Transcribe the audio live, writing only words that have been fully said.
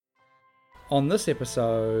On this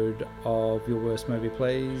episode of Your Worst Movie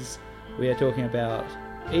Please, we are talking about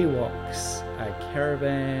Ewoks, a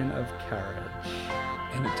Caravan of Courage.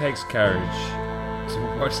 And it takes courage to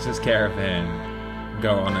watch this caravan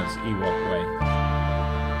go on its Ewok way.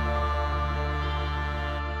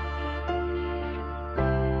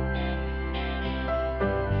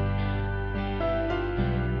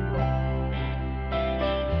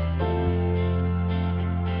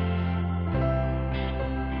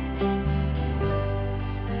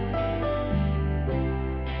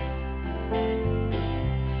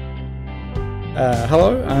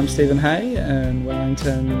 Hello, I'm Stephen Hay in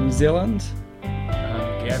Wellington, New Zealand.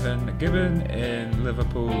 I'm Gavin in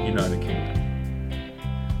Liverpool, United Kingdom.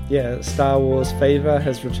 Yeah, Star Wars fever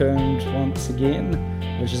has returned once again,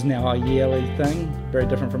 which is now a yearly thing, very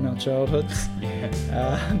different from our childhoods.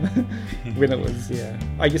 When it was,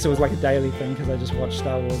 I guess it was like a daily thing because I just watched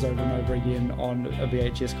Star Wars over and over again on a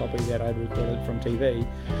VHS copy that I'd recorded from TV.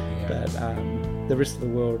 Yeah. But the rest of the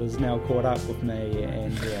world is now caught up with me,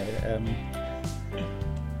 and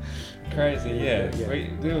Crazy, yeah.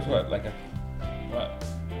 There was what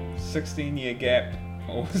 16-year gap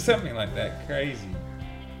or something like that. Crazy.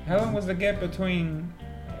 How long was the gap between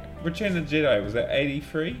Return of the Jedi? Was that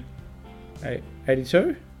 83?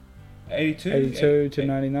 82? 82? 82 to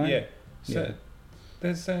 99? Yeah. So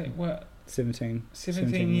that's 17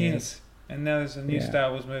 years. And now there's a new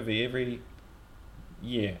Star Wars movie every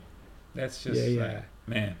year. That's just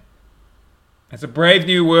man. It's a brave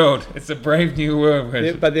new world. It's a brave new world.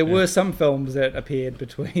 But there were some films that appeared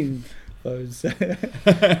between those,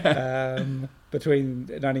 between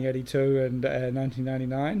 1982 and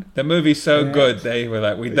 1999. The movie's so good, they were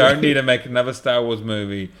like, we don't need to make another Star Wars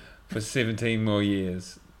movie for 17 more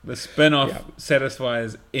years. The spin-off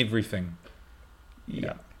satisfies everything.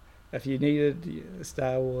 Yeah. If you needed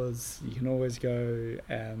Star Wars, you can always go,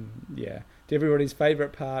 to everybody's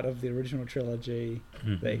favourite part of the original trilogy,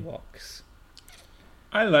 the Ewoks.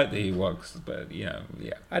 I like the Ewoks, but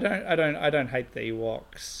I don't hate the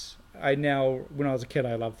Ewoks. When I was a kid,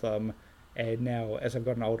 I loved them, and now as I've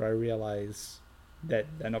gotten older, I realise that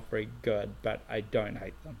they're not very good, but I don't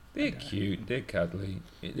hate them. They're cute. They're cuddly.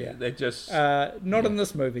 Yeah, they're just not in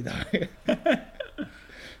this movie though.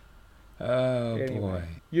 Oh anyway, boy!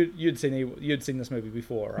 You'd seen this movie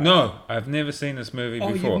before, right? No, I've never seen this movie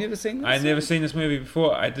before. Oh, you've never seen this? I've never seen this movie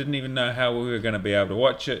before. I didn't even know how we were going to be able to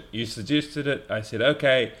watch it. You suggested it. I said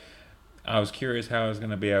okay. I was curious how I was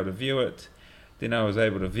going to be able to view it. Then I was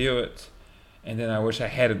able to view it, and then I wish I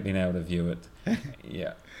hadn't been able to view it.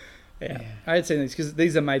 Yeah. I had seen these because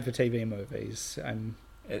these are made for TV movies, and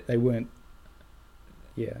they weren't.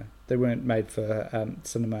 Yeah, they weren't made for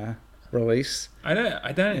cinema release. I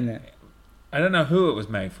don't know who it was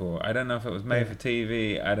made for. I don't know if it was made for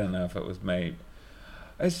TV. I don't know if it was made.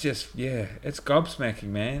 It's just it's gobsmacking,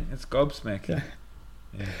 man. It's gobsmacking.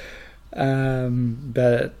 So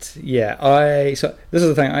this is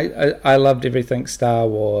the thing. I loved everything Star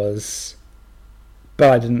Wars,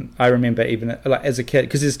 but I didn't. I remember even like as a kid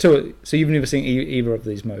because there's two. So you've never seen either of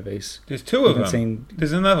these movies? There's two of them.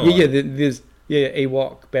 There's another one. There's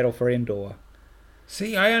Ewok Battle for Endor.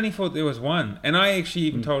 See, I only thought there was one. And I actually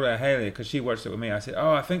even told her, Haley, because she watched it with me, I said,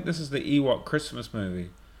 I think this is the Ewok Christmas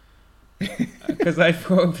movie. Because I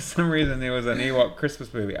thought for some reason there was an Ewok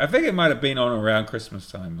Christmas movie. I think it might have been on around Christmas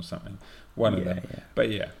time or something. One of them. Yeah.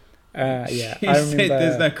 But she I remember, said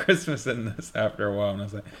there's no Christmas in this after a while. And I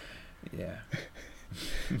was like,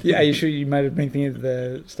 are you sure you might have been thinking of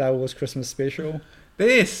the Star Wars Christmas special?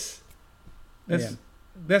 That's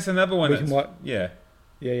another one.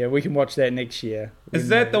 Yeah, we can watch that next year. Is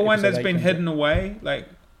that the one that's been hidden away? Like,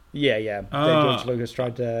 that George Lucas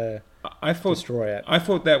tried to destroy it. I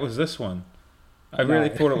thought that was this one. I really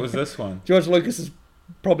thought it was this one. George Lucas is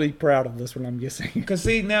probably proud of this one, I'm guessing. Because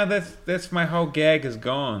see, now that's my whole gag is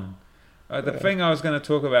gone. The thing I was going to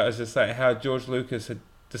talk about is just like how George Lucas had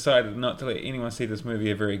decided not to let anyone see this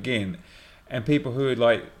movie ever again, and people who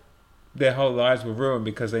like their whole lives were ruined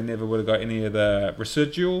because they never would have got any of the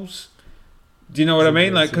residuals. Do you know what I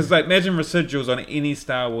mean? Like, because imagine residuals on any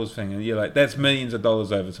Star Wars thing, and you're like, that's millions of dollars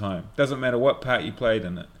over time. Doesn't matter what part you played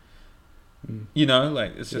in it. You know,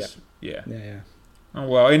 like it's just Oh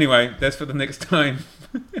well. Anyway, that's for the next time.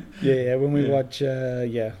 When we watch,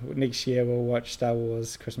 next year we'll watch Star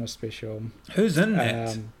Wars Christmas special. Who's in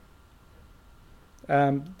that?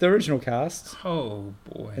 The original cast. Oh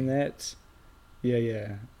boy. And that,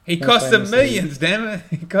 He cost them millions, damn it!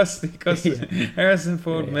 He cost Harrison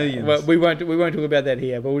Ford millions. Well, we won't talk about that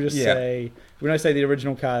here, but we'll just say when I say the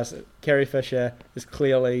original cast, Carrie Fisher is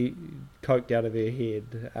clearly coked out of her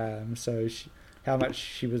head. So how much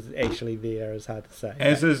she was actually there is hard to say.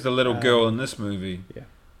 As is the little girl in this movie.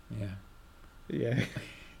 Yeah.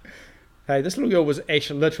 Hey, this little girl was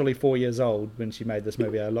actually literally 4 years old when she made this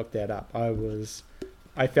movie. I looked that up.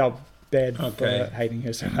 I felt bad for hating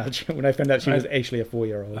her so much when I found out she was actually a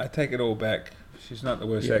 4-year-old. I take it all back. She's not the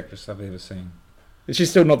worst actress I've ever seen. She's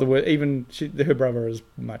still not the worst. Even her brother is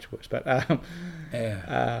much worse. But But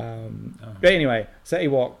anyway, so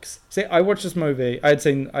Ewoks. See, I watched this movie. I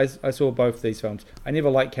saw both these films. I never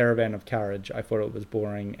liked Caravan of Courage. I thought it was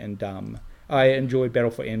boring and dumb. I enjoyed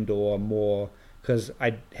Battle for Endor more because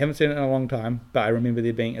I haven't seen it in a long time. But I remember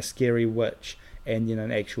there being a scary witch and then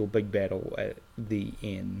an actual big battle at the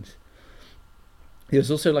end. There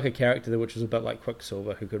was also like a character there which was a bit like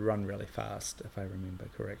Quicksilver who could run really fast, if I remember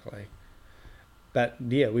correctly. But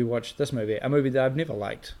yeah, we watched this movie, a movie that I've never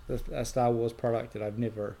liked, a Star Wars product that I've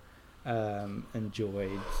never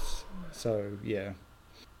enjoyed. So yeah.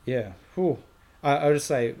 Whew. I'll just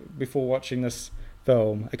say, before watching this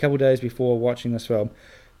film, a couple of days before watching this film,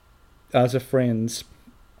 I was with friends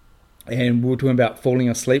and we were talking about falling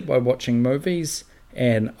asleep while watching movies,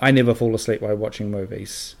 and I never fall asleep while watching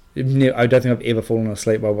movies. I don't think I've ever fallen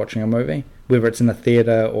asleep while watching a movie, whether it's in a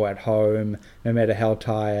theatre or at home, no matter how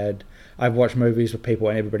tired. I've watched movies with people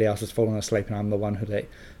and everybody else has fallen asleep and I'm the one who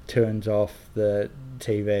turns off the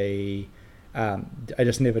TV. I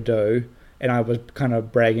just never do. And I was kind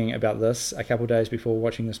of bragging about this a couple of days before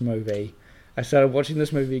watching this movie. I started watching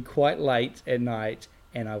this movie quite late at night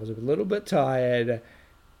and I was a little bit tired,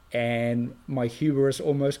 and my hubris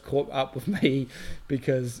almost caught up with me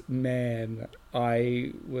because, man,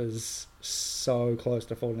 I was so close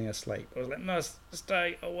to falling asleep. I was like, no,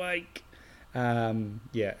 stay awake.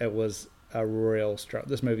 It was a real struggle.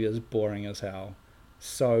 This movie is boring as hell.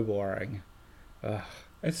 So boring.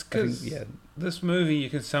 It's because this movie, you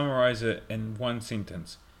can summarize it in one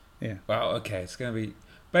sentence. Yeah. Well, okay, it's going to be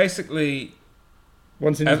basically...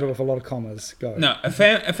 One sentence with a lot of commas. Go. No, a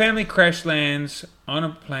family crash lands on a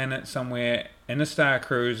planet somewhere in a Star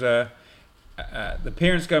Cruiser. The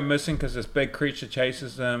parents go missing because this big creature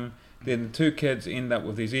chases them. Then the two kids end up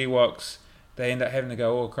with these Ewoks. They end up having to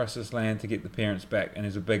go all across this land to get the parents back, and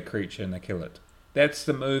there's a big creature and they kill it. That's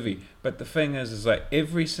the movie. But the thing is like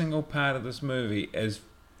every single part of this movie is...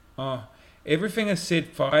 everything is said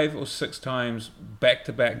 5 or 6 times back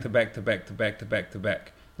to back to back to back to back to back to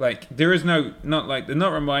back. Like, there is they're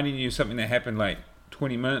not reminding you of something that happened like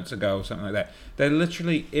 20 minutes ago or something like that. They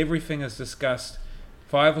literally, everything is discussed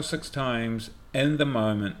 5 or 6 times in the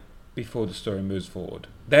moment before the story moves forward.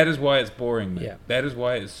 That is why it's boring, man. Yeah. That is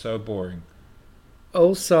why it's so boring.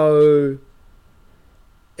 Also,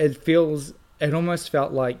 it almost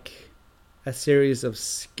felt like a series of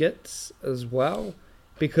skits as well,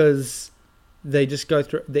 because they just go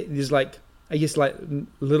through, there's like, I guess, like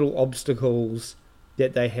little obstacles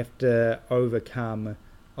that they have to overcome.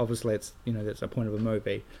 Obviously, it's, that's a point of a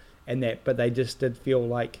movie, but they just did feel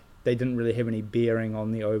like they didn't really have any bearing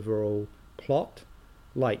on the overall plot.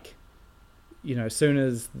 Like, as soon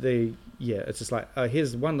as it's just like, oh,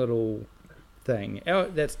 here's one little thing, oh,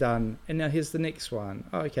 that's done, and now here's the next one,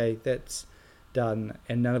 oh, okay, that's done,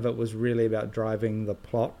 and none of it was really about driving the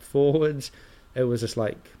plot forward. It was just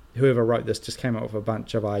like whoever wrote this just came up with a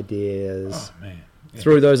bunch of ideas. Oh man. Yeah.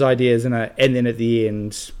 Threw those ideas in and then at the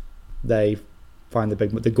end they find the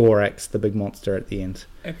Gorax, the big monster at the end.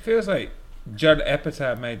 It feels like Judd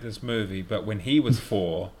Apatow made this movie, but when he was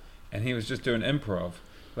 4 and he was just doing improv.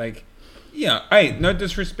 Like, no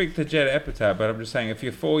disrespect to Judd Apatow, but I'm just saying, if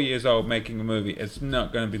you're 4 years old making a movie, it's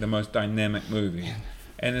not going to be the most dynamic movie.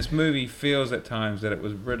 And this movie feels at times that it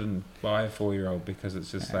was written by a 4-year-old, because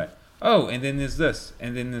it's just like, oh, and then there's this,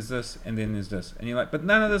 and then there's this, and then there's this. And you're like, but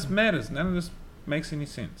none of this matters. None of this makes any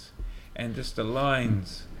sense. And just the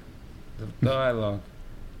lines, the dialogue.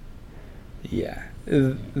 Yeah.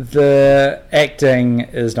 The acting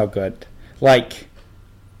is not good. Like,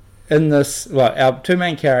 in this, our 2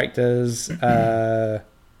 main characters, Mace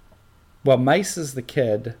is the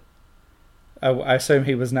kid. I assume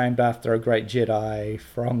he was named after a great Jedi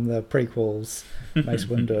from the prequels, Mace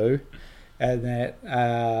Windu.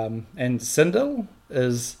 And Sindel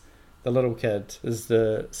is the little kid, is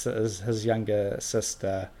his younger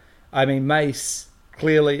sister. I mean, Mace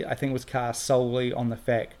clearly, I think, was cast solely on the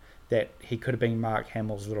fact that he could have been Mark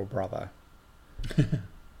Hamill's little brother.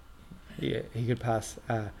 Yeah, he could pass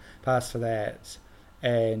for that.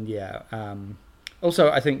 And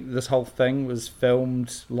also I think this whole thing was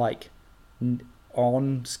filmed like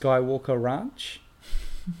on Skywalker Ranch.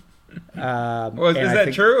 Is that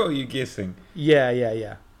true, or are you guessing? Yeah.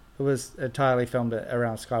 It It was entirely filmed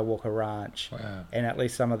around Skywalker Ranch, Wow. and at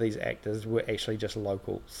least some of these actors were actually just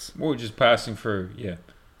locals. We're just passing through, yeah.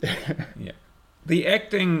 Yeah. The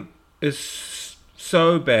acting is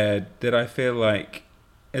so bad that I feel like,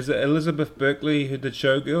 is it Elizabeth Berkley who did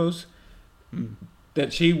Showgirls?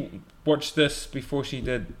 That she watched this before she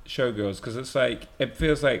did Showgirls, because it's like, it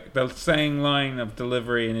feels like the same line of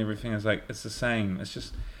delivery and everything is like, it's the same. It's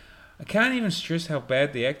just, I can't even stress how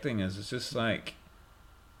bad the acting is. It's just like,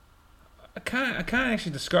 I can't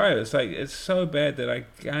actually describe it. It's like, it's so bad that I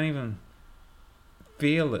can't even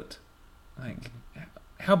feel it. Like,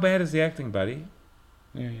 how bad is the acting, buddy?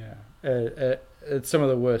 Yeah. It's some of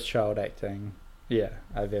the worst child acting,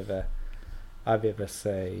 I've ever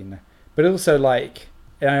seen. But also, like,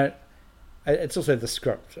 it's also the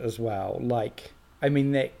script as well. Like, I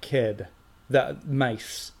mean, that kid, that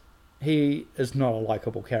Mace, he is not a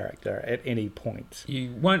likable character at any point.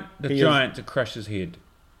 You want the giant to crush his head.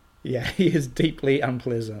 Yeah, he is deeply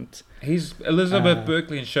unpleasant. He's Elizabeth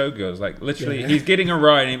Berkley in Showgirls. Like, literally, he's getting a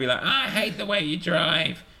ride and he'd be like, I hate the way you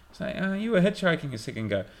drive. It's like, oh, you were hitchhiking a second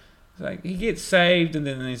ago. It's like, he gets saved and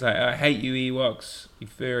then he's like, I hate you Ewoks, you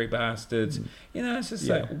furry bastards. You know, it's just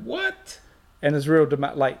like, what? And it's real,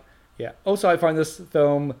 Also, I find this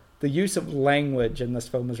film, the use of language in this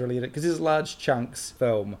film is really, because there's large chunks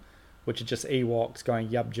film, which are just Ewoks going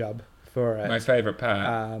yub-jub for it. My favourite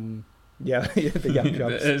part. Yeah, the young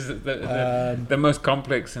jobs. the most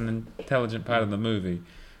complex and intelligent part of the movie.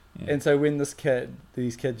 Yeah. And so when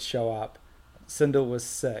these kids show up, Sindel was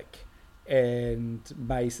sick, and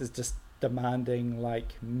Mace is just demanding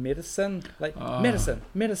like medicine,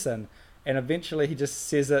 medicine, and eventually he just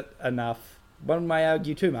says it enough. One may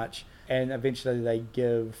argue too much, and eventually they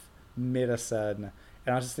give medicine.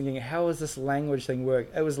 And I was just thinking, how does this language thing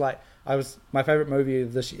work? It was like, my favourite movie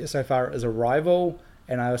of this year so far is Arrival.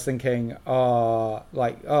 And I was thinking, Arrival,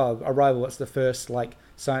 it's the first like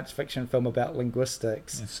science fiction film about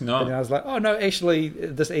linguistics. It's not. And I was like, oh no, actually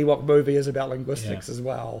this Ewok movie is about linguistics as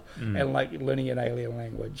well. And like learning an alien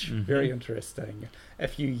language. Very interesting.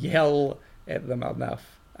 If you yell at them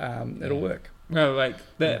enough, it'll work. Well, like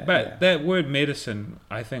that, that word medicine,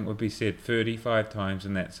 I think, would be said 35 times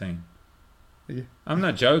in that scene. Yeah. I'm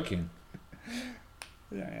not joking.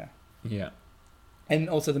 Yeah. And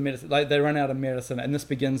also the medicine, like they run out of medicine, and this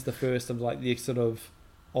begins the first of like the sort of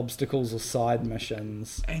obstacles or side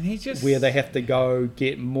missions, and where they have to go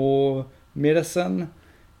get more medicine,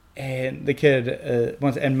 and the kid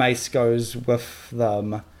and Mace goes with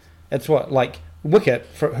them. It's what like Wicket,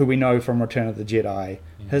 who we know from Return of the Jedi,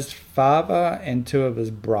 his father and two of his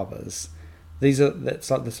brothers. That's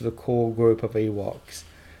like the sort of core group of Ewoks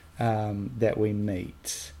that we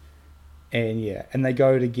meet, and they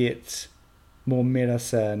go to get more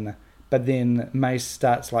medicine, but then Mace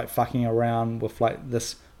starts like fucking around with like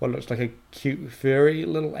this what looks like a cute furry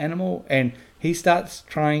little animal, and he starts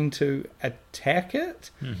trying to attack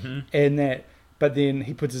it, but then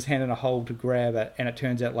he puts his hand in a hole to grab it, and it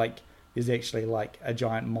turns out like there's actually like a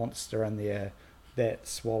giant monster in there that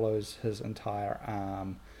swallows his entire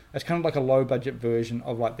arm. It's kind of like a low budget version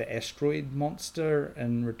of like the asteroid monster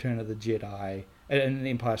in Return of the Jedi. In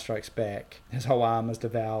Empire Strikes Back, his whole arm is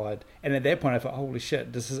devoured, and at that point I thought, holy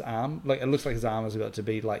shit, does his arm, like, it looks like his arm is about to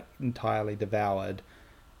be like entirely devoured,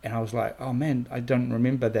 and I was like, oh man, I don't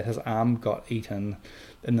remember that his arm got eaten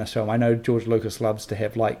in this film. I know George Lucas loves to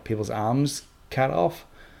have like people's arms cut off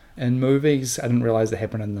in movies. I didn't realise that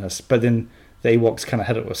happened in this, but then the Ewoks kind of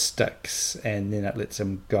hit it with sticks, and then it lets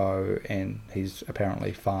him go, and he's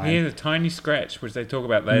apparently fine. He has a tiny scratch, which they talk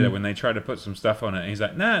about later when they try to put some stuff on it, and he's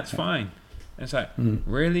like, nah, it's fine. It's like,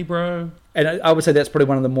 really, bro? And I would say that's probably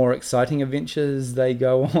one of the more exciting adventures they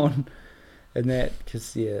go on in that,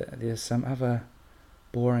 because, there's some other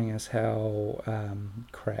boring as hell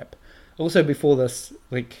crap. Also, before this,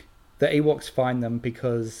 like, the Ewoks find them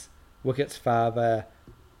because Wicket's father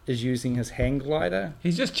is using his hang glider.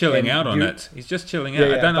 He's just chilling out on it. He's just chilling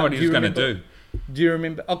out. I don't know what he was going to do. Do you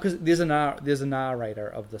remember? Oh, because there's a narrator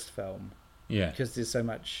of this film. Yeah. Because there's so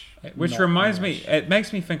much. Which reminds me, it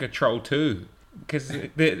makes me think of Troll 2. Because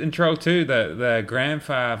in Troll 2, the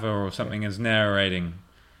grandfather or something is narrating.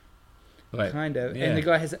 Like, kind of. Yeah. And the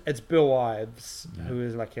guy it's Bill Ives, who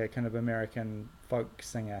is like a kind of American folk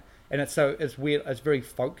singer. And it's weird, it's very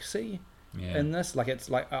folksy in this. Like, it's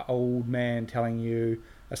like an old man telling you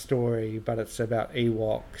a story, but it's about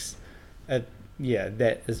Ewoks.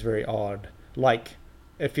 That is very odd. Like,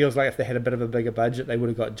 it feels like if they had a bit of a bigger budget, they would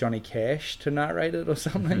have got Johnny Cash to narrate it or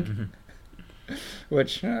something.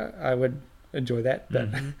 Which I would enjoy that, but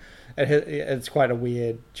it's quite a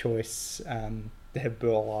weird choice to have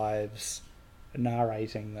Bill Ives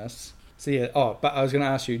narrating this. So yeah. Oh, but I was going to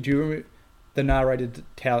ask you. Do you remember the narrator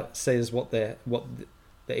says what the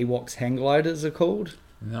Ewoks hang gliders are called?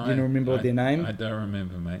 No, Do you remember their name? I don't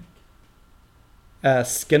remember, mate.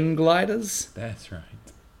 Skin gliders. That's right.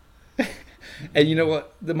 And you know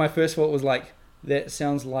what? My first thought was like, that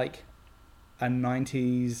sounds like a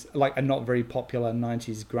 90s, like a not very popular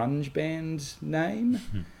 90s grunge band name.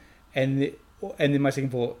 And then my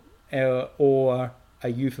second thought, or a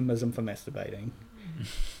euphemism for masturbating.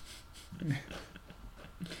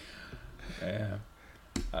 Yeah.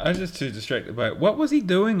 I was just too distracted by it. What was he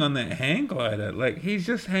doing on that hang glider? Like, he's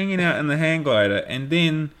just hanging out in the hang glider, and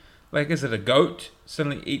then, like, is it a goat?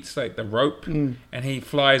 Suddenly eats, like, the rope, and he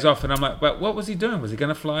flies off, and I'm like, but what was he doing? Was he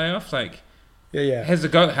going to fly off? Like, yeah. Has the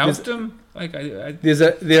goat helped him? Like,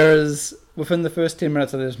 there is, within the first 10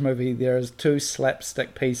 minutes of this movie, there is 2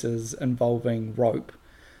 slapstick pieces involving rope.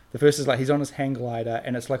 The first is, like, he's on his hang glider,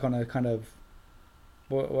 and it's, like, on a kind of,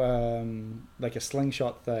 like a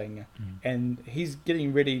slingshot thing, and he's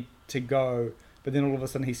getting ready to go, but then all of a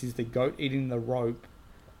sudden he sees the goat eating the rope,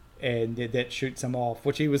 and that shoots him off,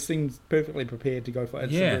 which he seems perfectly prepared to go for.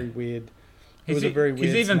 It's a very weird. It was a very weird.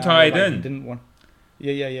 He's even scenario, tied like in. He didn't want.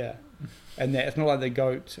 Yeah. And it's not like the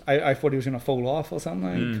goat. I thought he was going to fall off or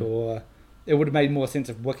something, or it would have made more sense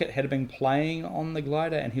if Wicket had been playing on the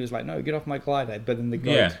glider, and he was like, "No, get off my glider." But then the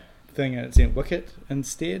goat thing, and it sent Wicket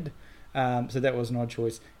instead. So that was an odd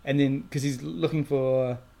choice. And then because he's looking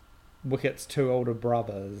for Wicket's 2 older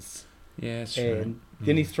brothers. Yeah, that's true. And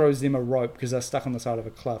then he throws them a rope because they're stuck on the side of a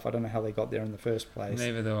cliff. I don't know how they got there in the first place.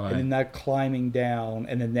 Neither do I. And then they're climbing down,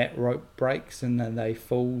 and then that rope breaks, and then they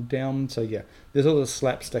fall down. So yeah, there's all this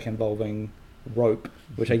slapstick involving rope,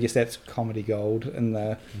 which I guess that's comedy gold in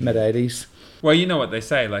the mid-80s. Well, you know what they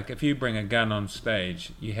say, like, if you bring a gun on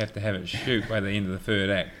stage, you have to have it shoot by the end of the 3rd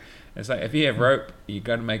act. It's like, if you have rope, you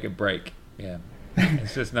got to make it break. Yeah.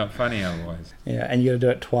 It's just not funny otherwise. Yeah, and you got to do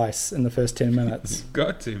it twice in the first 10 minutes. You've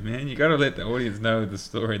got to, man. You got to let the audience know the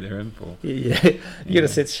story they're in for. Yeah, you got to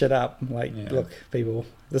set shit up. Like, look, people,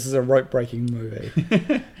 this is a rope-breaking movie.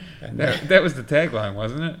 And that was the tagline,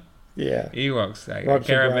 wasn't it? Yeah. Ewoks, like,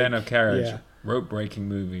 Caravan of Carriage. Yeah. Rope-breaking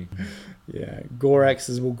movie. Yeah,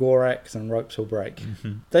 Goraxes will Gorax and ropes will break.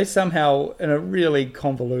 They somehow, in a really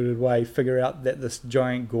convoluted way, figure out that this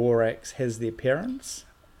giant Gorax has their parents.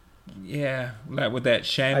 Yeah, like with that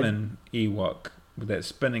shaman Ewok, with that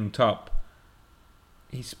spinning top.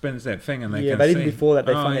 He spins that thing and they can but see. even before that,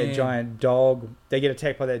 they find that giant dog. They get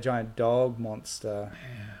attacked by that giant dog monster.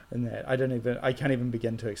 And that I can't even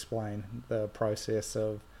begin to explain the process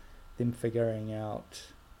of them figuring out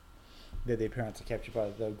that their parents are captured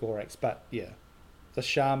by the Gorax. But yeah, the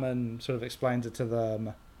shaman sort of explains it to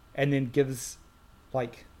them, and then gives,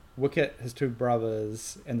 like, Wicket, his 2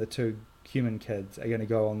 brothers, and the 2 human kids are going to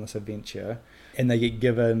go on this adventure, and they get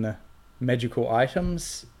given magical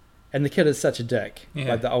items, and the kid is such a dick.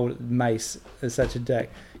 Like, the old Mace is such a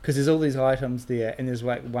dick, because there's all these items there, and there's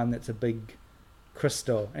like one that's a big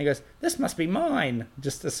crystal, and he goes, "This must be mine,"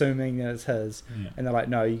 just assuming that it's his. And they're like,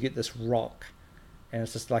 "No, you get this rock," and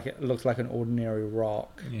it's just like, it looks like an ordinary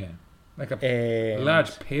rock, like a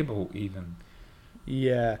large pebble even.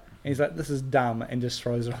 Yeah, and he's like, "This is dumb," and just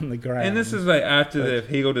throws it on the ground. And this is like after they've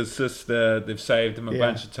healed his sister, they've saved him a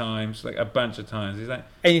bunch of times, like a bunch of times. He's like,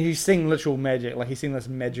 and he's seeing literal magic, like he's seeing this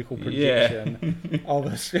magical projection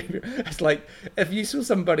of this. It's like if you saw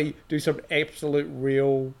somebody do some absolute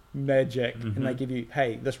real magic, and they give you,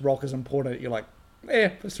 "Hey, this rock is important," you're like,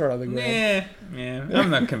 let's throw it on the ground.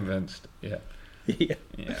 I'm not convinced.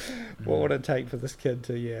 What would it take for this kid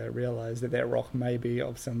to realize that rock may be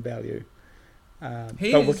of some value?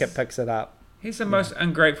 But Wicket picks it up. He's the most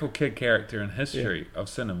ungrateful kid character in history of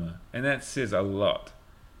cinema, and that says a lot.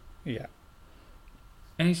 Yeah.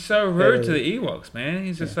 And he's so rude to the Ewoks, man.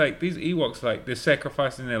 He's just like, these Ewoks, like, they're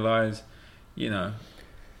sacrificing their lives, you know.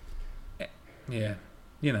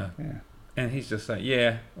 And he's just like,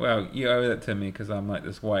 well, you owe that to me because I'm like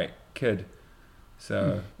this white kid.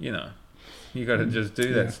 So, you know, you got to just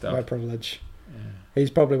do that stuff. White privilege. He's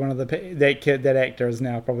probably one of that actor is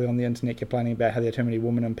now probably on the internet complaining about how there are too many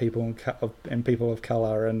women and people of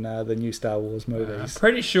colour in the new Star Wars movies. I'm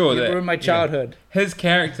pretty sure that ruined my childhood. His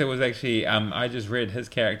character was actually I just read his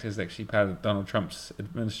character is actually part of Donald Trump's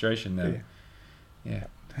administration now.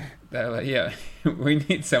 They're like, we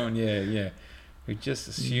need someone who just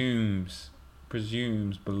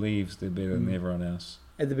presumes, believes they're better than everyone else.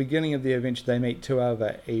 At the beginning of the adventure, they meet 2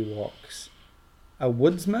 other Ewoks. A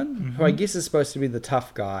woodsman, who I guess is supposed to be the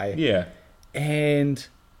tough guy. Yeah. And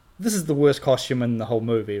this is the worst costume in the whole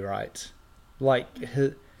movie, right? Like,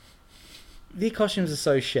 their costumes are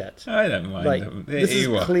so shit. I don't mind them. They're this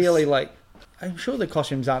Ewoks. is clearly like I'm sure the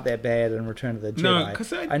costumes aren't that bad in Return of the Jedi. No,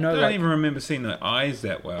 because I know, don't like, even remember seeing their eyes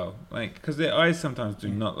that well. Like, because their eyes sometimes do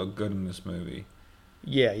not look good in this movie.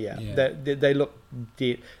 Yeah. They look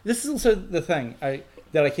dead. This is also the thing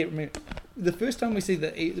that I can't remember. The first time when we see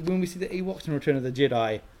the Ewoks in Return of the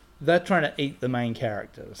Jedi, they're trying to eat the main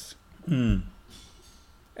characters. Mm.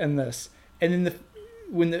 In this, and then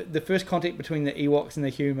when the first contact between the Ewoks and the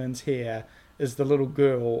humans here is the little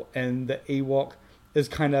girl, and the Ewok is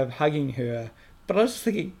kind of hugging her. But I was just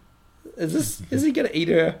thinking, is he going to eat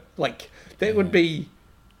her? Like, that would be...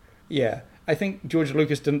 Yeah. I think George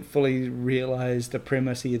Lucas didn't fully realise the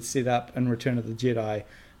premise he had set up in Return of the Jedi,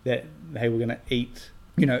 that they were going to eat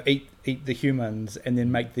the humans and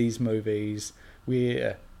then make these movies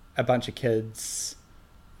where a bunch of kids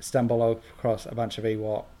stumble across a bunch of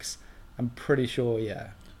Ewoks. I'm pretty sure,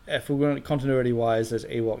 if we're going continuity-wise, those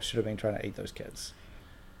Ewoks should have been trying to eat those kids.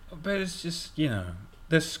 But it's just,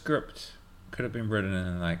 this script could have been written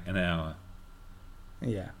in like an hour.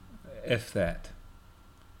 Yeah. If that.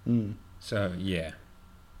 Mm. So,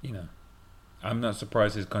 I'm not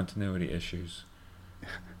surprised there's continuity issues.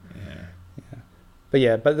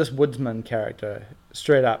 Yeah. But this woodsman character,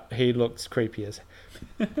 straight up, he looks creepy as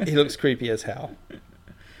hell.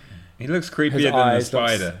 He looks creepier than the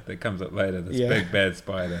spider that comes up later, this big bad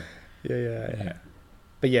spider. Yeah.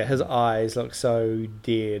 But his eyes look so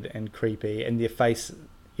dead and creepy, and their face,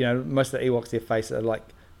 most of the Ewoks, their faces are like,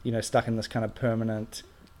 stuck in this kind of permanent,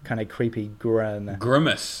 kind of creepy grin.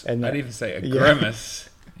 Grimace. And I'd even say a grimace.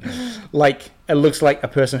 Yeah. Like, it looks like a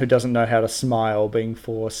person who doesn't know how to smile, being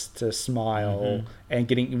forced to smile, and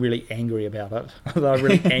getting really angry about it. They're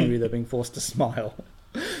really angry they're being forced to smile.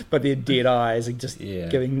 But their dead eyes are just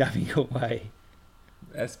giving nothing away.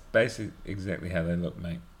 That's basically exactly how they look,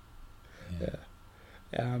 mate. Yeah.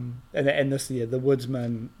 And this, the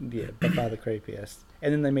woodsman, by far the creepiest.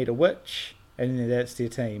 And then they meet a witch, and then that's their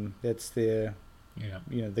team. That's their,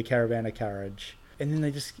 the Caravan of Courage. And then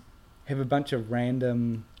they just have a bunch of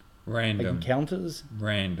random encounters.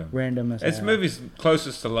 Random as it's movie's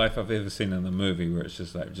closest to life I've ever seen in a movie, where it's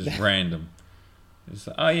just random. It's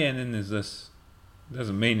like, and then there's this. It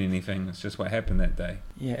doesn't mean anything. It's just what happened that day.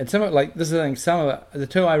 Yeah, and some of this is the thing. Some of the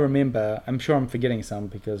two I remember. I'm sure I'm forgetting some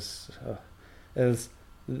because is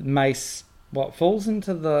Mace falls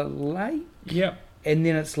into the lake. Yep. And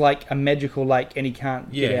then it's like a magical lake, and he can't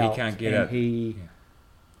get out. He can't get out.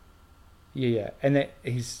 And that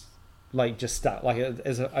he's like just stuck. Like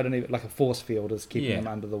like a force field is keeping him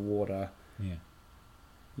under the water.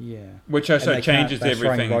 Yeah. Which also changes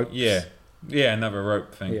everything. Yeah, another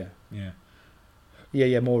rope thing.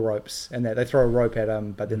 Yeah, more ropes, and that they throw a rope at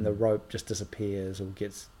him, but then the rope just disappears or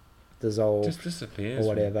gets dissolved, just disappears or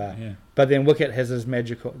whatever. Yeah. But then Wicket has his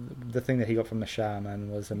magical. The thing that he got from the shaman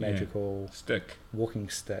was a magical stick, walking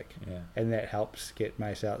stick, and that helps get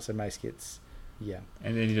Mace out. So Mace gets, and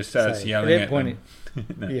then he just starts yelling at them.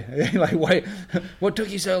 Like, wait, what took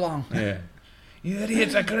you so long? Yeah, you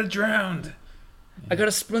idiots! I could have drowned. I got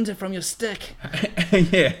a splinter from your stick.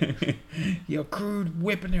 Your crude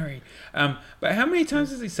weaponry. But how many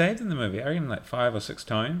times has he saved in the movie? I reckon like 5 or 6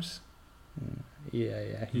 times.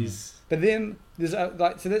 But then there's so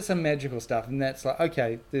that's some magical stuff, and that's like,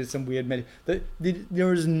 okay, there's some weird magic.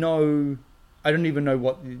 There is no, I don't even know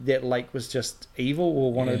what that lake was, just evil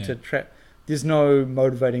or wanted to trap. There's no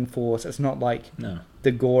motivating force. It's not like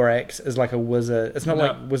the Gorax is like a wizard. It's not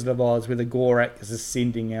like Wizard of Oz where the Gorax is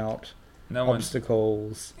sending out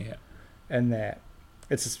obstacles, and that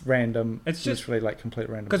it's just random. It's just really like complete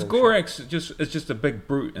random. Because Gorax is just a big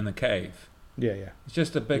brute in the cave. It's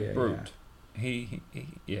just a big brute. He.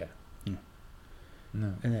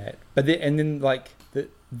 No. And that, but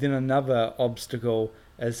then another obstacle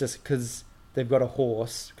is just because they've got a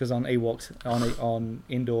horse. Because on Ewoks on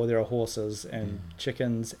Endor there are horses and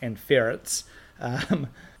chickens and ferrets.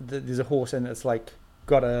 There's a horse, and it's like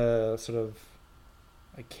got a sort of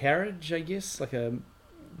a carriage, I guess, like a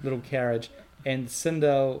little carriage, and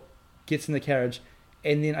Sindel gets in the carriage,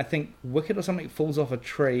 and then I think Wicket or something falls off a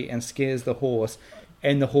tree and scares the horse,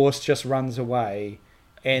 and the horse just runs away,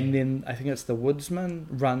 and then I think it's the woodsman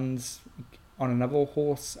runs on another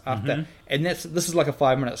horse after, and this is like a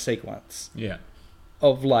 5-minute sequence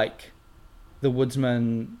of like the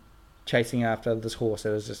woodsman chasing after this horse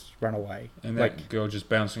that has just run away, and that girl just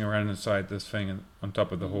bouncing around inside this thing on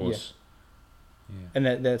top of the horse. And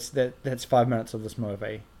that's 5 minutes of this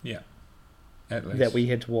movie. At least. That we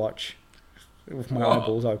had to watch with my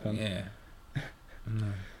eyeballs open.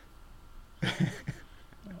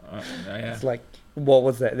 It's like, what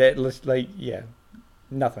was that? That was like,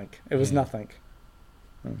 nothing. It was nothing.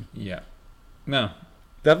 No.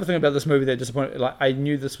 The other thing about this movie that disappointed, like I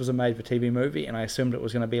knew this was a made-for-TV movie, and I assumed it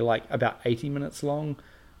was going to be like about 80 minutes long,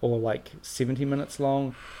 or like 70 minutes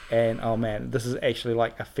long, and oh man, this is actually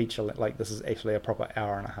like a feature. Like this is actually a proper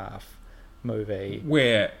hour and a half movie,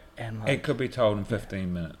 Where and like, it could be told in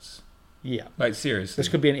 15 minutes. Yeah, Like seriously, this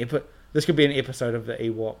could be an episode of the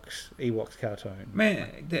Ewoks cartoon.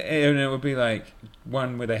 Man, and it would be like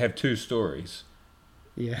one where they have two stories.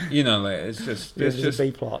 Yeah, You know, like it's just there's just a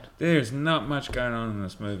B plot. there's not much going on in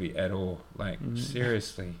this movie at all. Like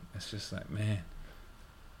seriously, it's just like man,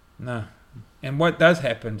 no. And what does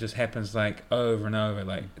happen just happens like over and over.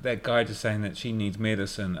 Like that guy just saying that she needs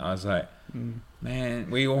medicine. I was like, man,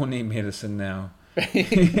 we all need medicine now.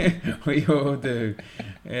 We all do.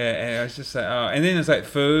 Yeah, and I was just like, oh, and then it's like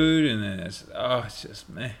food, and then it's just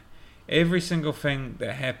man. Every single thing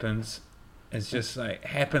that happens is just like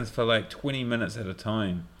happens for like 20 minutes at a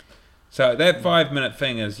time. So that 5-minute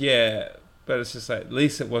thing is but it's just like at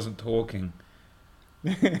least it wasn't talking.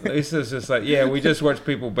 At least it's just like we just watched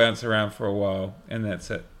people bounce around for a while, and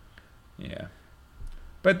that's it. Yeah,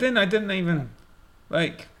 but then I didn't even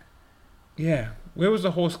like. Yeah, where was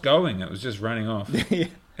the horse going? It was just running off. Yeah.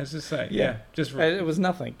 It's just like just It was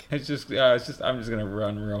nothing. it's just I'm just gonna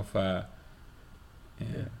run real far.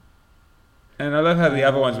 Yeah. And I love how the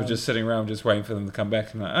other ones were just sitting around just waiting for them to come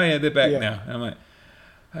back, and like, oh yeah, they're back now. And I'm like,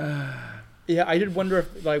 Yeah, I did wonder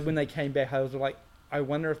if like when they came back, I was like, I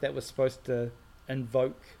wonder if that was supposed to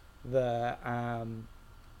invoke the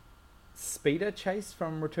speeder chase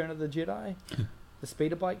from Return of the Jedi, the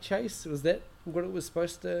speeder bike chase. Was that what it was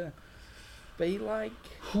supposed to be like?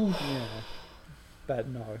 Yeah. But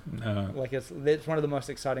no. Like that's one of the most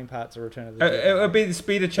exciting parts of Return of the Jedi. It would be the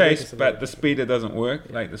speeder chase, but the speeder doesn't work.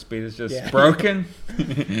 Like the speeder's just broken,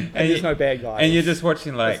 and there's no bad guys. And you're just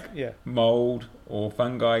watching like mold or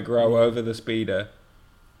fungi grow over the speeder,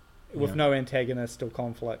 with no antagonist or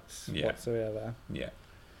conflicts whatsoever.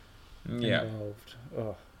 Involved.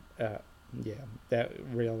 That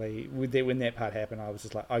really when that part happened, I was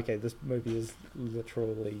just like, okay, this movie is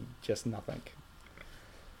literally just nothing.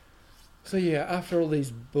 So after all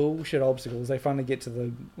these bullshit obstacles, they finally get to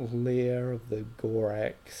the lair of the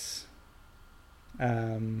Gorax.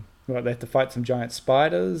 They have to fight some giant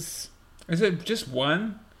spiders. Is it just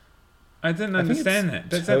one? I didn't understand that.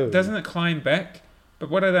 Doesn't it climb back?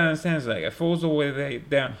 But what I don't understand is like it falls all the way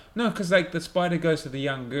down. No, because like the spider goes to the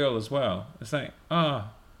young girl as well. It's like no,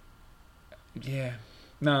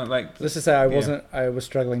 like let's just say I was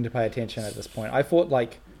struggling to pay attention at this point. I thought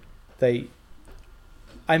like this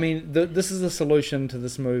is the solution to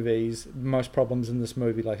this movie's most problems in this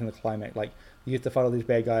movie, like in the climax. Like you have to fight all these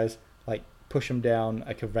bad guys, like push them down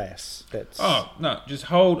a crevasse. Just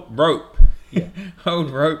hold rope.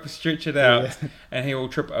 Hold rope, stretch it out, and he will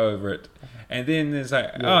trip over it. And then there's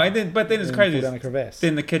like but then it's crazy.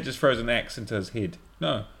 Then the kid just throws an axe into his head.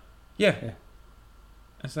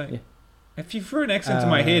 It's like if you threw an axe into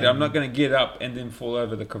my head, I'm not going to get up and then fall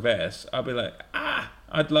over the crevasse. I'll be like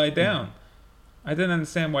I'd lie down. I didn't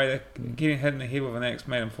understand why getting hit in the head with an axe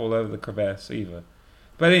made him fall over the crevasse either.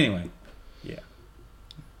 But anyway,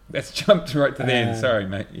 let's jump right to the end. Sorry,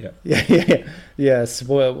 mate.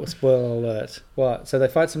 Spoiler alert. Well, so they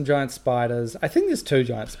fight some giant spiders. I think there's 2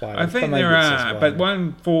 giant spiders. I think there are, but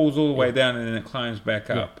one falls all the way down and then it climbs back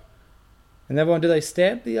up. And the other one, do they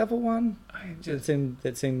stab the other one?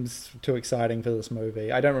 That seems too exciting for this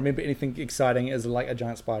movie. I don't remember anything exciting as like a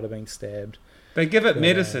giant spider being stabbed. They give it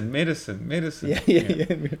medicine. Yeah.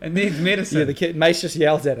 It needs medicine. Yeah, the kid Mace just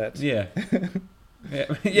yells at it. Yeah.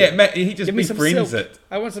 He just befriends it.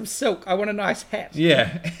 I want some silk. I want a nice hat.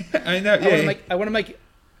 Yeah, I know. I want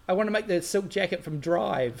to make the silk jacket from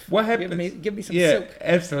Drive. What happens? Give me some silk. Yeah,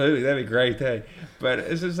 absolutely. That'd be great, But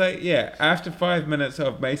it's just like, after 5 minutes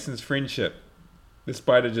of Mason's friendship, the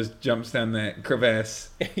spider just jumps down that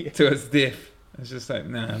crevasse to its death. It's just like,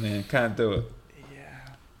 nah, man, can't do it.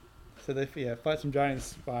 So they fight some giant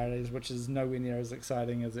spiders, which is nowhere near as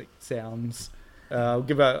exciting as it sounds. I'll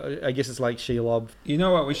give out. I guess it's like Shelob. You know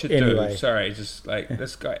what we should do? Sorry, just like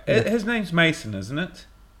this guy. His name's Mason, isn't it?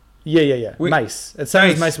 Yeah. Mace. It's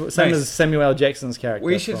same as Samuel L. Jackson's character.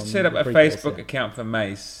 We should set up a Facebook account for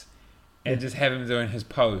Mace and just have him doing his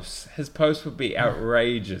posts. His posts would be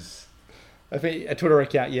outrageous. I think a Twitter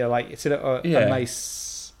account. Like set up a Mace.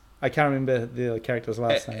 I can't remember the character's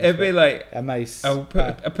last name. It'd be like a Mace. A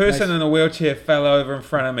person in a wheelchair fell over in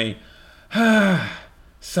front of me.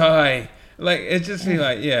 Sigh. Like it'd just be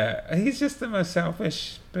like, he's just the most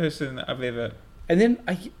selfish person I've ever. And then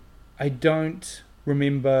I don't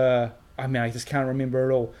remember. I mean, I just can't remember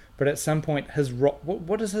at all. But at some point, his rock.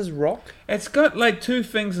 What is his rock? It's got like two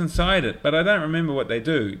things inside it, but I don't remember what they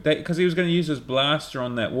do. Because he was going to use his blaster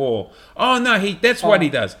on that wall. Oh no, that's what he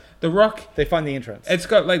does. The rock. They find the entrance. It's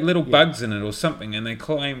got like little bugs in it or something, and they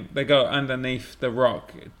go underneath the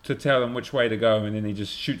rock to tell them which way to go, and then he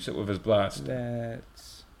just shoots it with his blaster.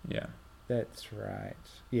 That's right.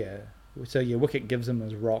 Yeah. So Wicket gives him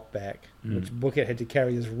his rock back, which Wicket had to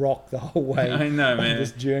carry his rock the whole way. I know, man. On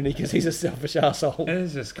this journey because he's a selfish asshole.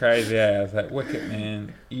 It's just crazy. I was like, Wicket,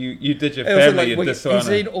 man, you did your family a dishonor. He's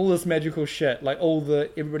seen all this magical shit, like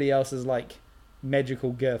everybody else's like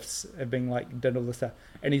magical gifts have been like done all this stuff,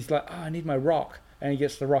 and he's like, I need my rock, and he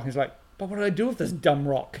gets the rock, and he's like, but what do I do with this dumb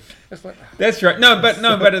rock? It's like, that's right.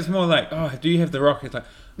 But it's more like, do you have the rock? It's like,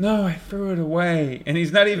 no, I threw it away. And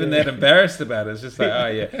he's not even that embarrassed about it. It's just like, oh,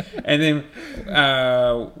 yeah. And then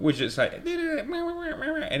Widget's like, and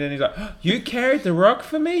then he's like, you carried the rock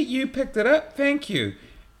for me? You picked it up? Thank you.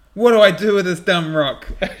 What do I do with this dumb rock?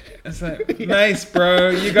 It's like, nice, bro.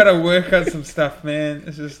 You got to work on some stuff, man.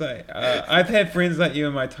 It's just like, I've had friends like you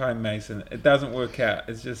in my time, Mason. It doesn't work out.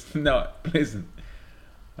 It's just not pleasant.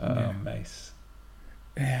 Mace.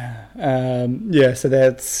 So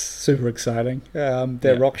that's super exciting.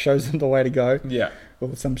 That rock shows them the way to go. Yeah.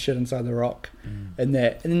 With some shit inside the rock. And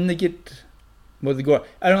then they get the gore.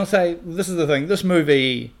 And I'll say, this is the thing, this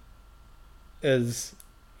movie is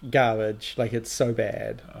garbage. Like, it's so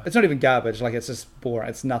bad. It's not even garbage, like, it's just boring.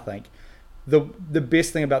 It's nothing. The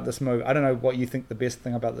best thing about this movie, I don't know what you think the best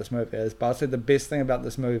thing about this movie is, but I'd say the best thing about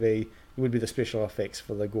this movie would be the special effects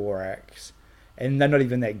for the Gorax. And they're not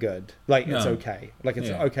even that good. Like, it's okay. Like, it's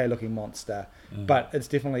an okay looking monster. But it's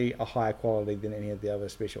definitely a higher quality than any of the other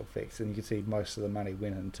special effects. And you can see most of the money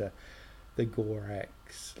went into the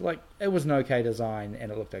Gorax. Like, it was an okay design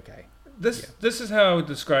and it looked okay. This is how I would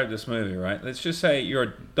describe this movie, right? Let's just say you're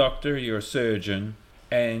a doctor, you're a surgeon,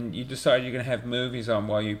 and you decide you're going to have movies on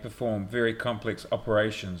while you perform very complex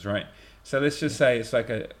operations, right? So let's just say it's like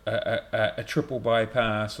a triple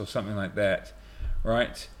bypass or something like that,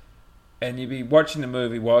 right? And you'd be watching the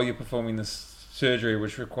movie while you're performing this surgery,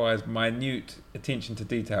 which requires minute attention to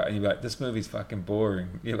detail, and you're like, this movie's fucking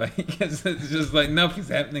boring. You're like, it's just like nothing's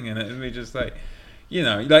happening in it. And we're just like,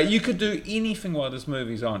 like you could do anything while this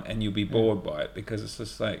movie's on and you'll be bored by it, because it's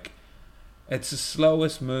just like, it's the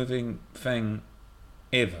slowest moving thing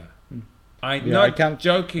ever. I'm not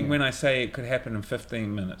joking when I say it could happen in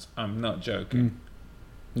 15 minutes. I'm not joking.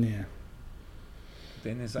 Yeah.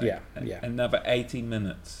 Then there's like another 80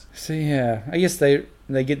 minutes. So I guess they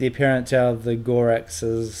get the appearance out of the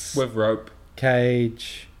Gorax's with rope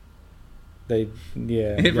cage.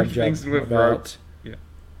 Everything's with rope.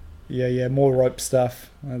 Yeah, more rope stuff.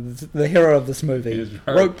 The hero of this movie is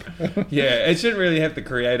rope. It should really have the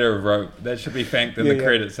creator of Rope. That should be thanked in the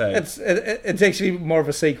credits. It's actually more of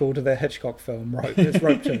a sequel to the Hitchcock film, Rope. It's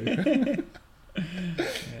Rope 2.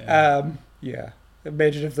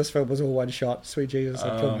 Imagine if this film was all one shot. Sweet Jesus,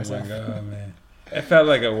 I'd kill myself. Oh my god, man. It felt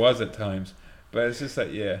like it was at times. But it's just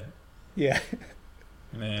like,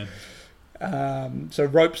 man. So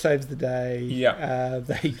Rope saves the day.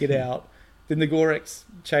 They get out. Then the Gorax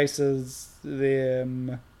chases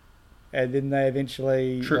them. And then they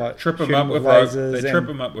eventually trip him up with rope. They trip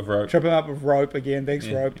him up with rope. Trip him up with rope again. Thanks,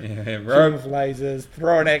 Rope. Rope. Shoot him with lasers.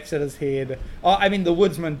 Throw an axe at his head. The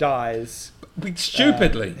woodsman dies.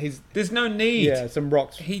 Stupidly. There's no need. Yeah, some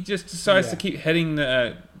rocks. He just decides to keep hitting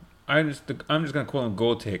the... I'm just going to call him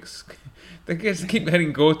Gore-Tex. They just keep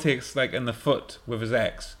hitting Gore-Tex like in the foot with his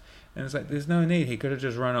axe. And it's like, there's no need. He could have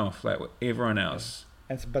just run off like everyone else.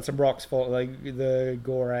 But some rocks fall, like the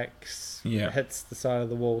Gorax hits the side of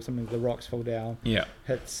the wall. Some of the rocks fall down.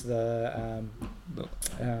 Hits the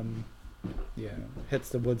hits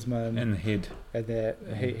the woodsman in the head, and that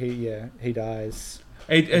he dies.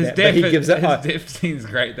 His death scene's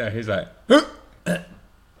great though. He's like, and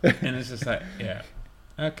it's just like,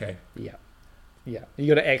 okay, you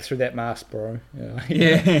got to axe through that mask, bro.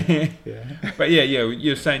 But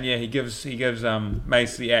you're saying he gives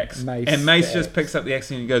Mace the axe, and Mace just picks up the axe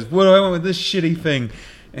and he goes, what do I want with this shitty thing?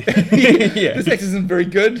 This axe isn't very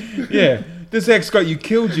good. This axe got you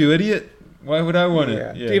killed, you idiot. Why would I want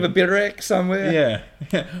it? Do you have a better axe somewhere?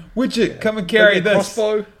 Widget, come and carry this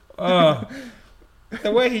crossbow.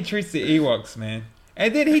 The way he treats the Ewoks, man.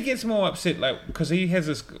 And then he gets more upset, like, because he has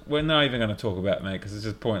this... We're not even going to talk about it, mate, because it's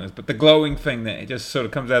just pointless. But the glowing thing that it just sort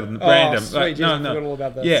of comes out of random. Sweet, I forgot all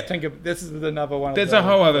about this. This is another one. There's a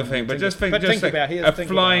whole other thing, but think like a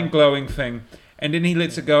flying glowing thing. And then he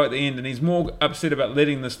lets it go at the end, and he's more upset about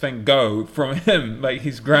letting this thing go from him. Like,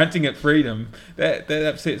 he's granting it freedom. That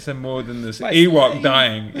upsets him more than this Ewok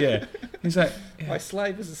dying. He's like... My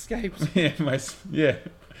slave has escaped.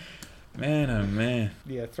 Man, oh man.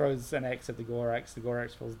 Yeah, throws an axe at the Gorax. The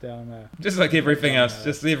Gorax falls down. Just like everything else,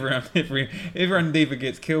 just everyone either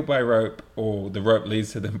gets killed by rope or the rope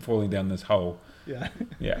leads to them falling down this hole. Yeah.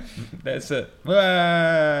 Yeah, that's it.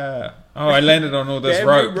 Ah! Oh, I landed on all this Damn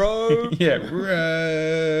rope. rope. Yeah,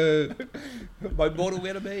 rope. My mortal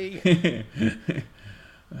enemy.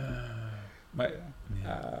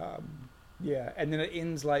 Yeah, and then it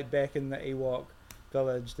ends like back in the Ewok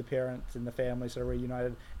village, the parents and the family sort of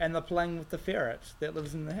reunited, and they're playing with the ferret that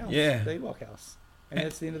lives in the house, Yeah. the Ewok house, and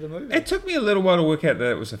that's the end of the movie. It took me a little while to work out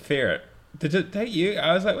that it was a ferret. Did it take you?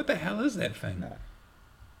 I was like, what the hell is that thing?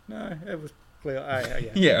 No, it was clear.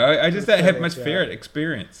 Yeah, Yeah, I just don't have much ferret. ferret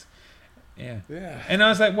experience. Yeah. Yeah, And I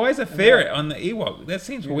was like, why is a ferret on the Ewok? That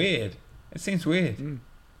seems weird. It seems weird.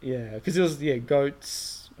 yeah, because it was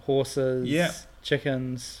goats, horses,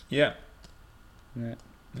 chickens. Yeah. Yeah.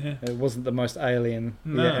 Yeah. It wasn't the most alien.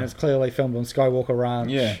 No. Yeah, and it's clearly filmed on Skywalker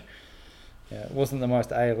Ranch. Yeah. Yeah, it wasn't the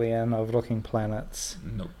most alien of looking planets.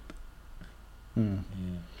 Nope. Hmm.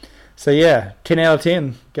 Yeah. So yeah, 10 out of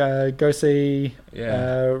 10. Go see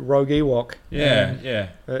Rogue Ewok. Yeah, yeah.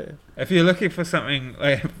 Uh, If you're looking for something,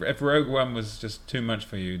 like if Rogue One was just too much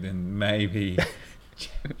for you, then maybe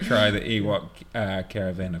try the Ewok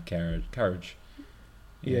Caravan of Courage.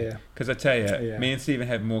 Yeah. Because I tell you, me and Stephen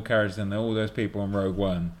had more courage than all those people in Rogue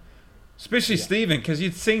One. Especially Stephen, because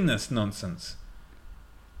you'd seen this nonsense.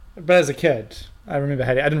 But as a kid, I remember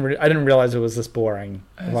hating. I didn't realize it was this boring.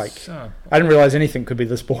 It's I didn't realize anything could be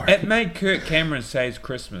this boring. It made Kirk Cameron Saves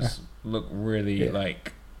Christmas look really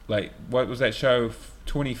like what was that show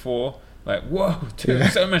 24? Like, whoa,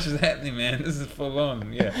 dude, so much is happening, man. This is full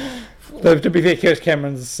on. Yeah. Though, to be fair, Kirk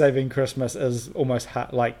Cameron's Saving Christmas is almost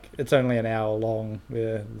it's only an hour long.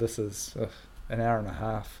 Where this is an hour and a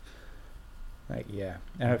half. And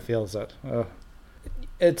it feels it.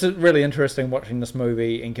 It's really interesting watching this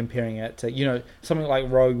movie and comparing it to something like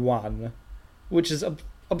Rogue One, which is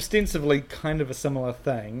ostensibly kind of a similar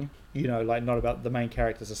thing. Like not about the main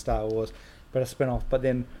characters of Star Wars, but a spin-off. But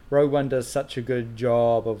then Rogue One does such a good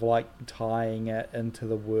job of like tying it into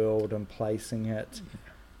the world and placing it,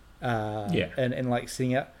 and like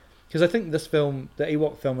seeing it. Because I think this film, the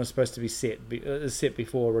Ewok film, is supposed to be set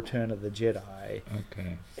before Return of the Jedi.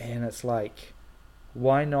 Okay. And it's like,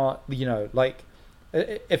 why not?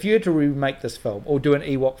 If you had to remake this film or do an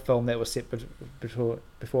Ewok film that was set before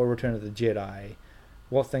Return of the Jedi,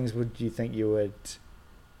 what things would you think you would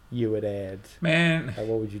add? Man, what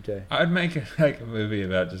would you do? I'd make a movie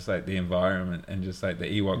about just like the environment and just like the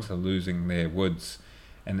Ewoks are losing their woods,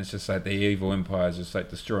 and it's just like the evil empire is just like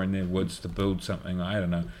destroying their woods to build something. I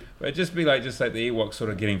don't know, but it'd just be like the Ewoks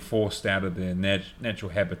sort of getting forced out of their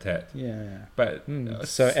natural habitat. Yeah. But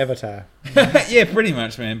so Avatar. Yeah, pretty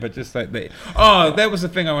much, man. But just like that was the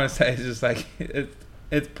thing I want to say. It's just like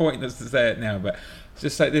it's pointless to say it now, but it's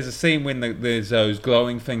just like there's a scene when there's those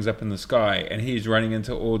glowing things up in the sky, and he's running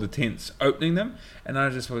into all the tents, opening them, and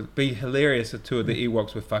I just would be hilarious if two of the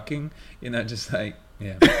Ewoks were fucking, just like.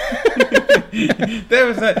 Yeah,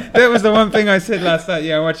 that was the one thing I said last night.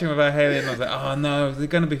 Yeah, watching with our Haley, and I was like, "Oh no, they're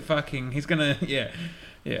gonna be fucking. He's gonna, yeah."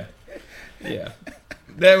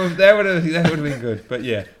 That would have been good. But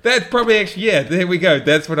yeah, that's probably actually there we go.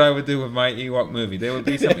 That's what I would do with my Ewok movie. There would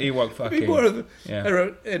be some Ewok fucking. More of an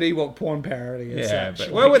Ewok porn parody. Yeah, but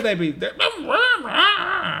what would they be?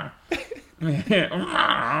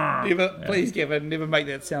 Please, Gavin, never make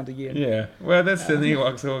that sound again. Yeah, well, that's an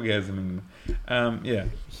Ewok's orgasm. Yeah,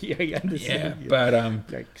 I understand. But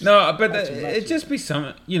no, but it'd just be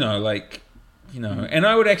some, and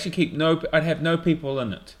I would actually keep I'd have no people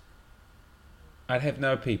in it. I'd have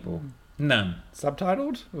no people, none.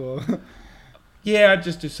 Subtitled, or yeah, I'd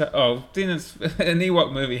just do so. Oh, then it's an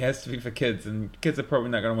Ewok movie has to be for kids, and kids are probably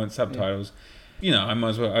not going to want subtitles. I might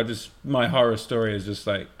as well. My horror story is just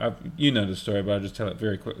like the story, but I'll just tell it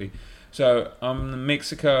very quickly. So I'm in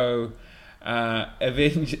Mexico.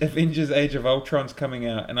 Avengers: Age of Ultron's coming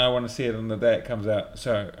out, and I want to see it on the day it comes out.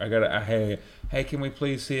 So I got to hey, can we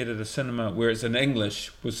please see it at a cinema where it's in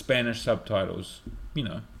English with Spanish subtitles?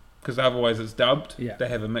 Because otherwise it's dubbed. Yeah. They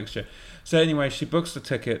have a mixture. So anyway, she books the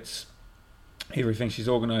tickets, everything. She's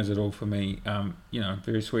organised it all for me.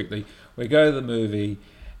 Very sweetly. We go to the movie,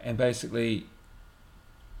 and basically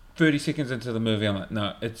 30 seconds into the movie, I'm like,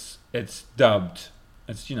 no, it's dubbed.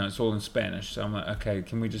 It's all in Spanish. So I'm like, okay,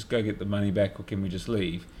 can we just go get the money back, or can we just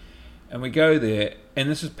leave? And we go there, and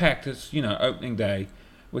this is packed. It's opening day.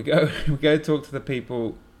 We go talk to the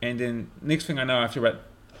people, and then next thing I know, after about,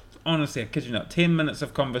 honestly, I kid you not, 10 minutes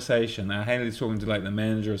of conversation. Haley's talking to like the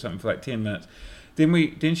manager or something for like 10 minutes.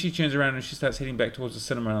 Then she turns around and she starts heading back towards the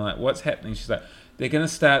cinema, and I'm like, what's happening? She's like, they're gonna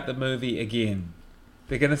start the movie again.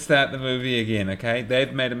 They're going to start the movie again, okay?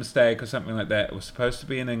 They've made a mistake or something like that. It was supposed to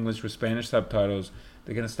be in English with Spanish subtitles.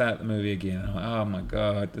 They're going to start the movie again. I'm like, oh my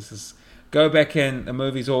God, this is... Go back in, the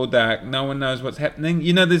movie's all dark, no one knows what's happening.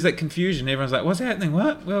 You know, there's that confusion. Everyone's like, what's happening?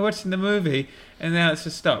 What? We're watching the movie. And now it's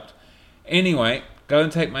just stopped. Anyway, go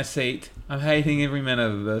and take my seat. I'm hating every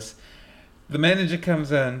minute of this. The manager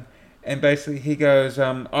comes in, and basically he goes,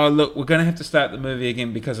 oh, look, we're going to have to start the movie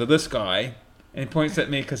again because of this guy. And he points at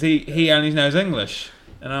me because he only knows English.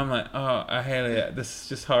 And I'm like, oh, I hate it. This is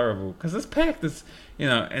just horrible. Because it's packed. It's, you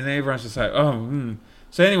know, and everyone's just like, oh,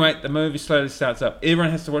 So anyway, the movie slowly starts up.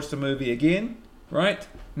 Everyone has to watch the movie again, right?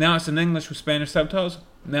 Now it's in English with Spanish subtitles.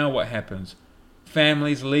 Now what happens?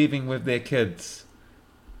 Families leaving with their kids,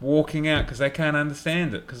 walking out because they can't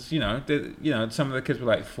understand it. Because some of the kids were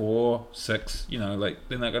like 4, 6. Like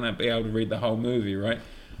they're not going to be able to read the whole movie, right?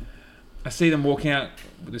 I see them walking out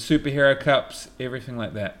with the superhero cups, everything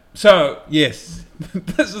like that. So yes,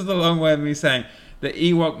 this is the long way of me saying the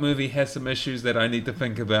Ewok movie has some issues that I need to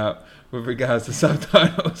think about with regards to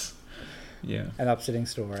subtitles. Yeah. An upsetting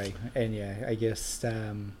story. And I guess,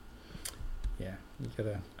 you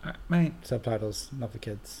gotta... subtitles, not for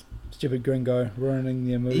kids. Stupid gringo ruining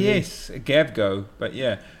their movie. Yes, a Gavgo, but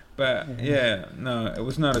yeah. No, it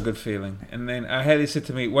was not a good feeling. And then Haley said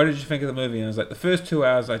to me, what did you think of the movie? And I was like, the first 2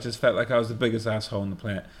 hours I just felt like I was the biggest asshole on the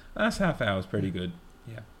planet. Last half hour was pretty good.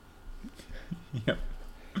 Yeah. Yep.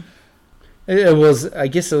 It was, I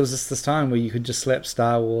guess it was just this time where you could just slap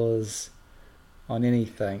Star Wars on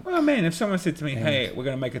anything. Well, man, if someone said to me, hey, we're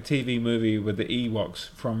going to make a TV movie with the Ewoks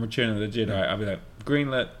from Return of the Jedi, I'd be like,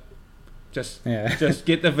 greenlit. Just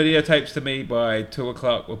get the videotapes to me by 2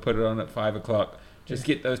 o'clock. We'll put it on at 5 o'clock. Just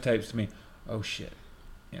get those tapes to me. Oh, shit.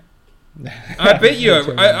 Yeah. I bet you,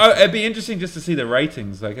 it'd be interesting just to see the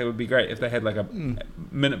ratings. Like, it would be great if they had like a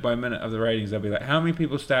minute by minute of the ratings. They'd be like, how many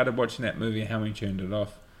people started watching that movie and how many turned it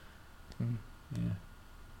off?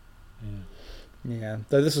 Yeah.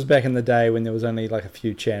 Though this was back in the day when there was only like a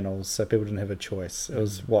few channels, so people didn't have a choice. It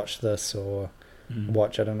was watch this or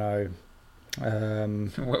watch, I don't know,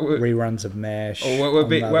 reruns of MASH. Or what would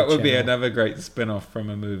be another great spin-off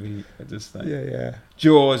from a movie? Just like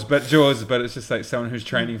Jaws, but it's just like someone who's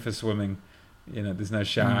training for swimming. There's no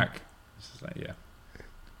shark. It's just like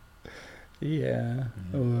I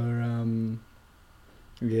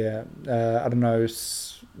don't know,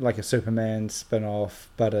 like a Superman spin-off,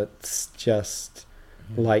 but it's just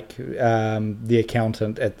like the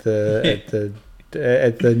accountant at the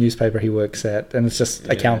at the newspaper he works at, and it's just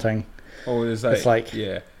accounting. Or it's like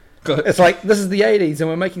it's like, this is the 80s and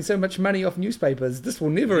we're making so much money off newspapers. This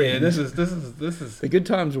will never end. This is the good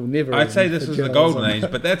times will never end. I'd say this was the golden age,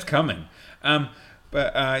 but that's coming. Or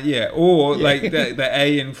like the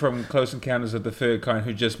alien from Close Encounters of the Third Kind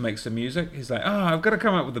who just makes the music. He's like, I've got to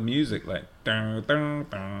come up with the music, like dun, dun,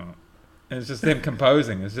 dun. And it's just them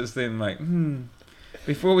composing. It's just them like,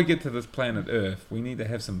 before we get to this planet Earth, we need to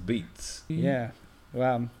have some beats. Yeah.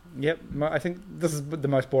 Yep. I think this is the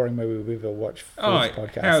most boring movie we've ever watched for this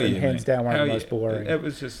podcast. And hands down one of the most boring. It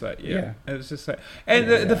was just like, It was just like, and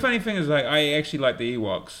the funny thing is, like, I actually like the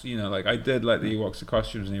Ewoks. Like I did like the Ewoks, the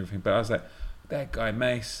costumes and everything. But I was like, that guy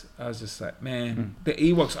Mace, I was just like, man, the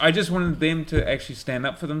Ewoks. I just wanted them to actually stand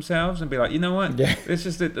up for themselves and be like, you know what? Let's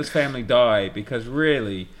just let this family die, because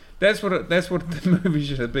really, that's what the movie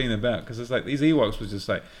should have been about. Because it's like these Ewoks was just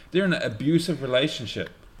like, they're in an abusive relationship.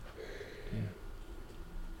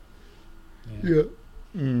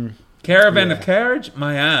 Caravan of Courage,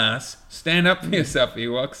 my ass. Stand up for yourself,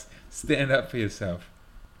 Ewoks. Stand up for yourself.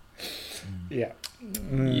 Yep.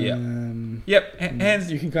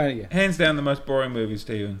 Hands. You can hands down the most boring movie,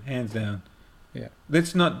 Stephen. Hands down. Yeah.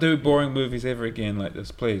 Let's not do boring movies ever again like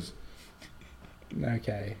this, please.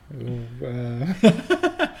 Okay.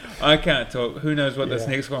 I can't talk. Who knows what this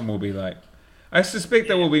next one will be like? I suspect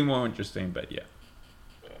that will be more interesting, but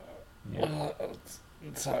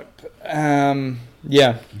let's hope.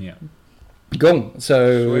 Cool.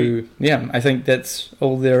 So Sweet. I think that's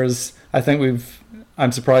all there is.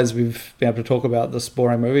 I'm surprised we've been able to talk about this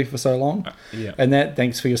boring movie for so long. And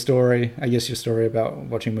thanks for your story. I guess your story about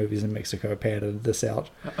watching movies in Mexico padded this out.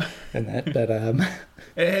 And but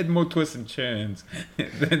it had more twists and turns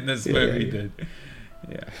than this movie did.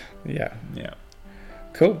 Yeah.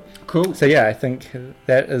 Cool. So I think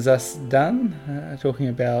that is us done talking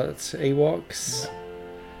about Ewoks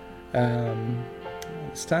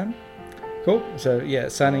this time. Cool. So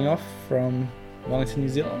signing off from Wellington, New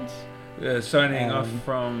Zealand. Signing off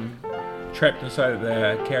from trapped inside of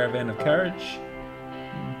the Caravan of Courage.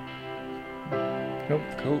 Cool.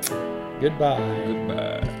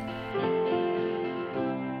 Goodbye.